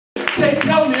say,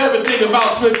 tell me everything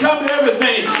about Smith. Tell me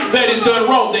everything that he's done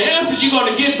wrong. The answer you're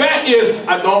going to get back is,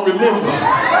 I don't remember.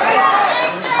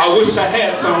 I wish I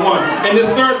had someone. And this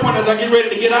third point as I get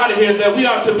ready to get out of here is that we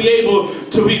ought to be able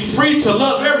to be free to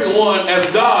love everyone as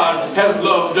God has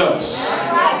loved us.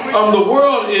 The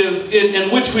world in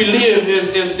which we live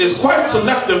is quite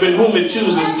selective in whom it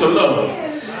chooses to love.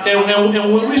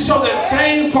 And when we show that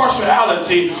same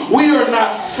partiality, we are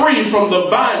not free from the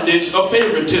bondage of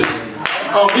favoritism.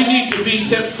 We need to be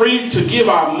set free to give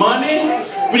our money.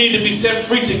 We need to be set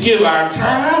free to give our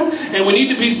time. And we need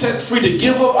to be set free to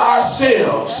give up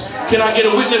ourselves. Can I get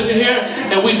a witness in here?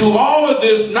 And we do all of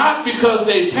this not because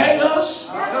they pay us,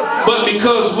 but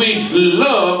because we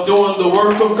love doing the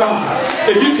work of God.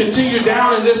 If you continue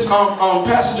down in this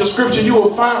passage of scripture, you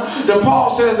will find that Paul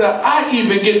says that I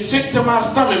even get sick to my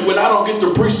stomach when I don't get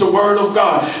to preach the word of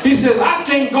God. He says I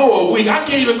can't go a week, I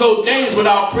can't even go days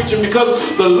without preaching,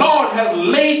 because the Lord has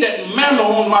laid that mantle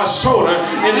on my shoulder,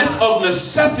 and it's of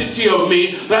necessity of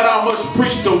me that I must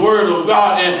preach the word of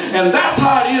God. And that's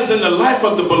how it is in the life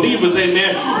of the believers,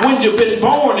 amen. When you've been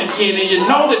born again and you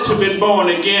know that you've been born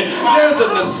again, there's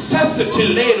a necessity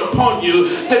laid upon you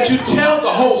that you tell the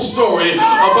whole story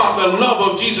about the love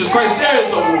of Jesus Christ. There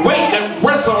is a weight that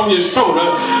rests on your shoulder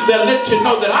that lets you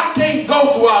know that I can't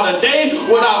go throughout a day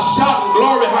without shouting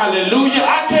glory, hallelujah.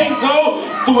 I can't go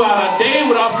throughout a day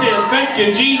without saying thank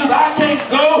you, Jesus. I can't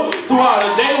go throughout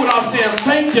a day without saying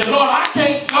thank you, Lord. I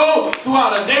can't go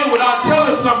throughout a day without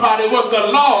telling somebody what the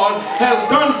Lord has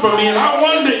done for me. And I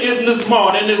wonder in this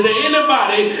morning, is there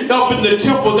anybody up in the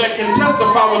temple that can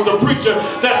testify with the preacher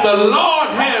that the Lord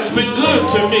has been good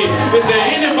to me? Is there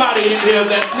anybody in here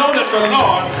that know that the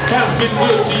Lord has been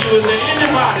good to you? Is there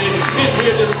anybody in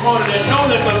here this morning that know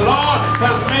that the Lord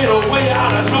has made a way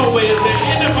out of no way? Is there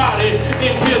anybody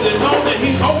in here that know that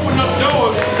he's opened up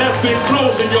doors that's been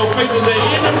closed in your face? Is there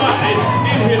anybody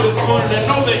in here this morning that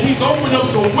know that he's opened up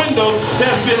some windows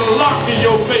that's been locked in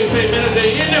your face? Amen. Is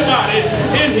there anybody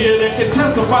in here that can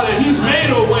testify that he's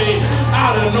made a way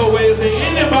out of no way? Is there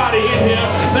anybody in here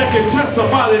that can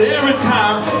testify that every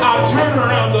time I turn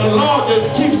around, the Lord just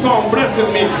keeps on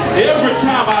blessing me? Every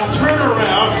time I turn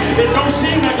around, it don't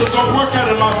seem like it's going to work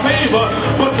out in my favor,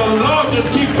 but the Lord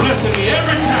just keeps blessing me.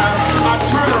 Every time I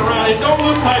turn around, it don't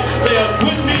look like they are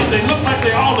with me. They look like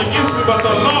they're all against me, but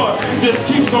the Lord just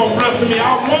keeps on blessing me.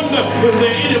 I wonder, is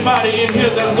there anybody in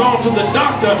here that's gone to the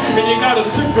doctor and you got a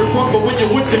sick report, but when you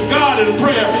went to God in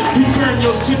prayer, he turned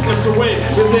your sickness away?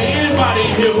 Is there anybody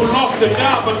in here who lost a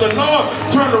job, but the Lord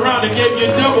turned around and gave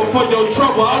you double for your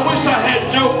trouble? I wish I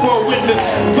had Job for a witness.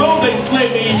 Though they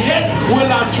slay me, yet will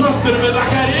I trust in him. Is I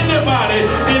got anybody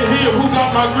in here who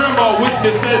got my grandma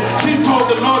witness that she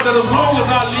told the Lord that as long as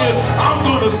I live, I'm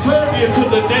going to serve you to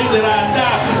the day that I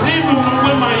die. Even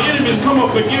when my enemies come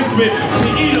up against me to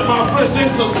eat of my flesh, they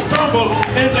shall stumble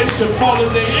and they shall fall.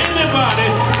 Is there anybody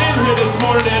in here this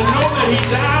morning that know that he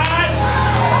died?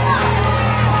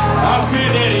 I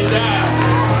said that he died.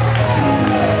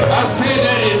 I said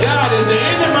that he died. Is there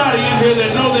anybody in here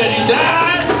that know that he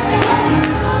died?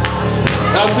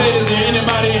 I said, is there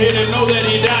anybody in here that know that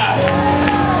he died?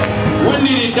 When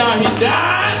did he die? He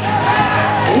died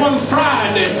one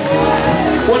Friday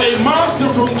when they marched him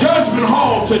from Judgment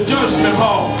Hall to Judgment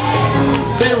Hall.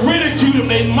 They ridiculed him,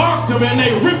 they mocked him, and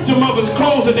they ripped him of his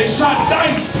clothes, and they shot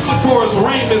dice for his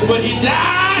raiments. But he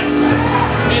died,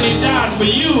 and he died for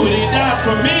you, and he died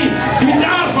for me. He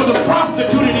died for the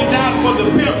prostitute, and he died for the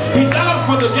pimp. He died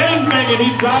for the gangbanger, and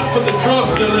he died for the drug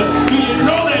dealer. Do you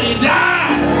know that he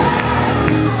died?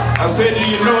 I said, do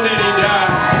you know that he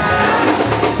died?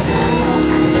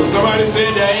 Well, somebody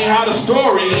said that ain't how the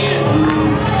story ends.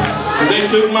 They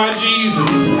took my Jesus,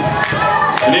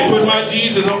 and they put my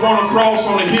Jesus up on a cross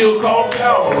on a hill called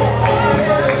Calvary,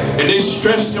 and they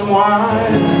stretched him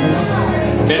wide,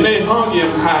 and they hung him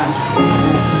high.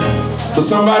 But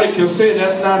somebody can say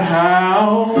that's not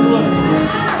how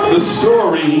the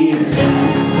story ends.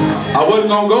 I wasn't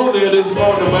going to go there this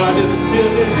morning, but I just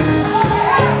feel it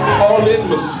all in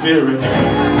my spirit.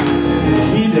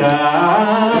 He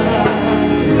died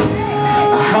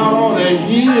out on a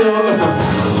hill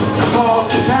called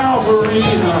Calvary.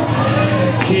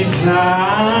 He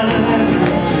died.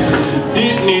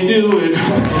 Didn't he do it?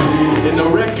 And the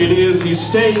record is he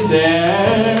stayed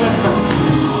there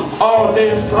all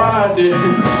day Friday.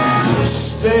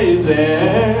 Stay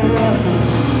there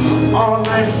all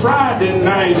night Friday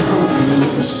night.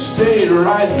 Stayed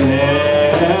right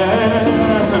there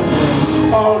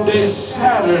all day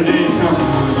Saturday.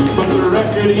 But the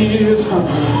record is,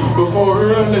 before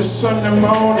early Sunday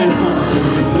morning,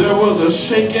 there was a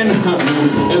shaking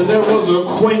and there was a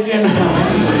quaking,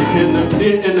 and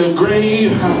the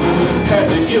grave had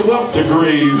to give up the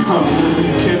grave.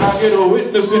 Can I get a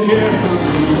witness in here?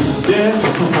 Death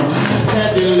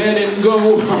had to let it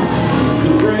go.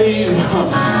 The grave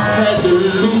had to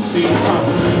loose him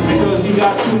because he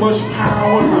got too much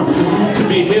power to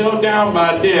be held down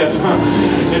by death.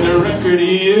 And the record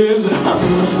is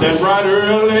that right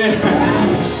early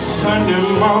Sunday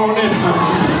morning,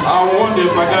 I wonder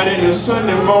if I got any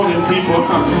Sunday morning people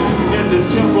in the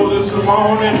temple this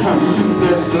morning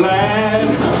that's glad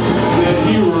that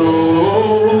he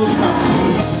rose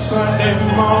Sunday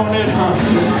morning.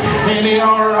 Ain't he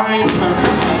alright?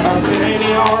 I said, ain't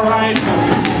he alright?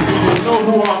 Do you know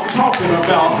who I'm talking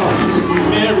about?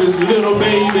 Mary's little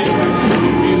baby,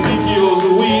 Ezekiel's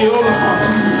wheel,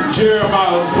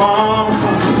 Jeremiah's bomb,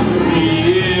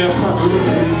 yeah,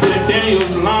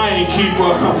 Daniel's lion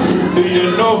keeper. Do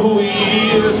you know who he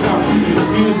is?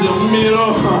 He's the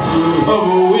middle of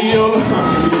a wheel.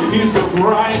 He's the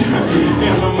bright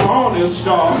and the morning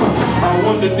star. I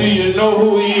wonder, do you know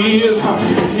who he is?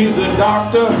 He's a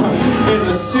doctor in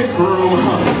the sick room.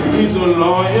 He's a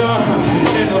lawyer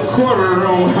in the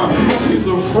courtroom. He's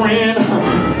a friend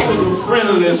to the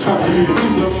friendless.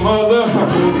 He's a mother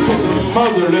to the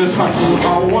motherless.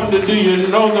 I wonder, do you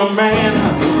know the man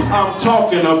I'm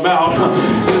talking about?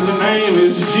 His name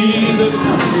is Jesus.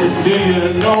 Do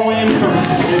you know him?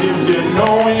 And if you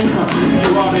know him,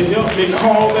 you ought to help me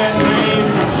call that name.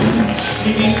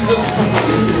 Jesus.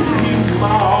 He's my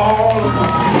all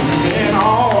and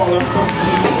all.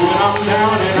 When I'm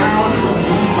down and out,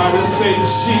 I just say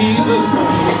Jesus.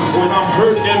 When I'm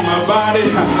hurting in my body,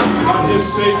 I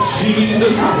just say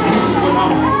Jesus. When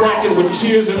I'm cracking with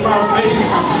tears in my face,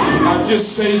 I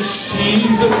just say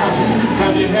Jesus.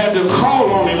 Have you had to call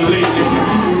on him lately?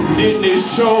 Didn't he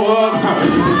show up?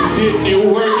 Didn't he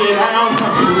work it out?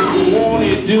 Won't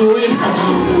he do it?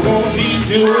 Won't he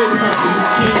do it?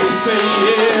 Can you say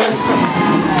yes?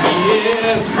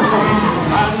 Yes.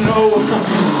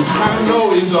 I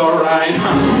know he's alright.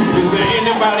 Is there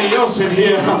anybody else in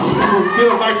here who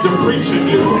feels like the preacher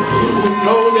do, who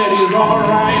know that he's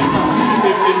alright?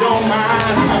 If you don't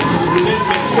mind, let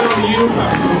me tell you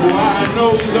why I know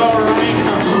he's alright.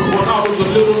 When I was a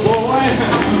little boy,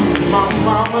 my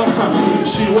mama,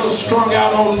 she was strung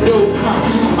out on dope.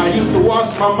 I used to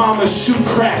watch my mama shoot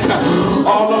crack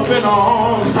all up in her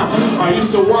arms. I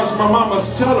used to watch my mama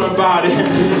sell her body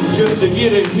just to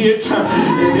get a hit.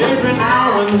 And every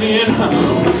now and then,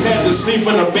 we had to sleep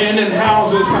in abandoned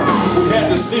houses. We had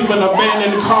to sleep in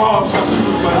abandoned cars.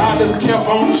 But I just kept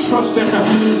on trusting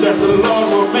that the Lord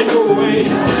will make a way.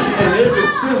 And ever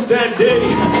since that day,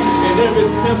 and ever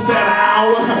since that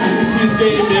hour, he's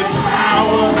gave me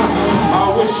power. I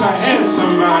wish I had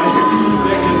somebody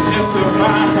that can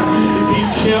testify. He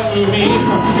kept me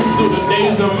through the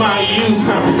days of my youth.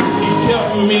 He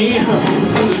kept me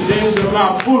through the days of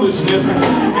my foolishness.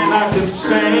 And I can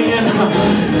stand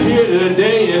here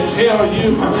today and tell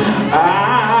you,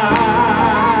 I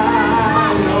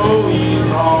know he's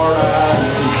alright.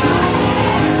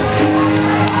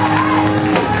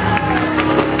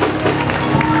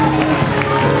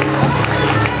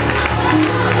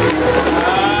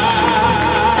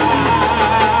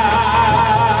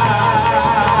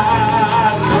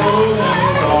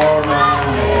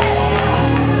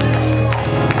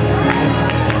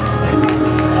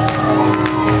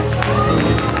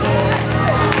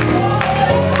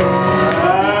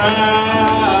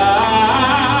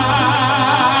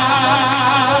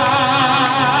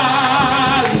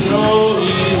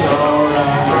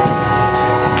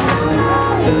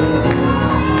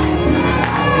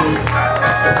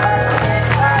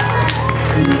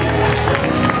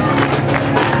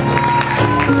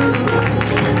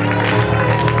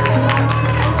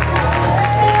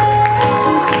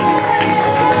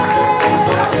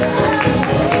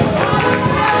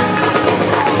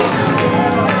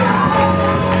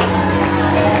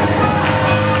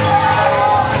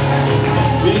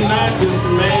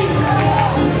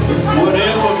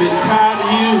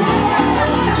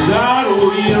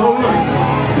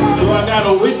 Do I got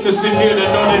a witness in here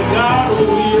that know that God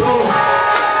will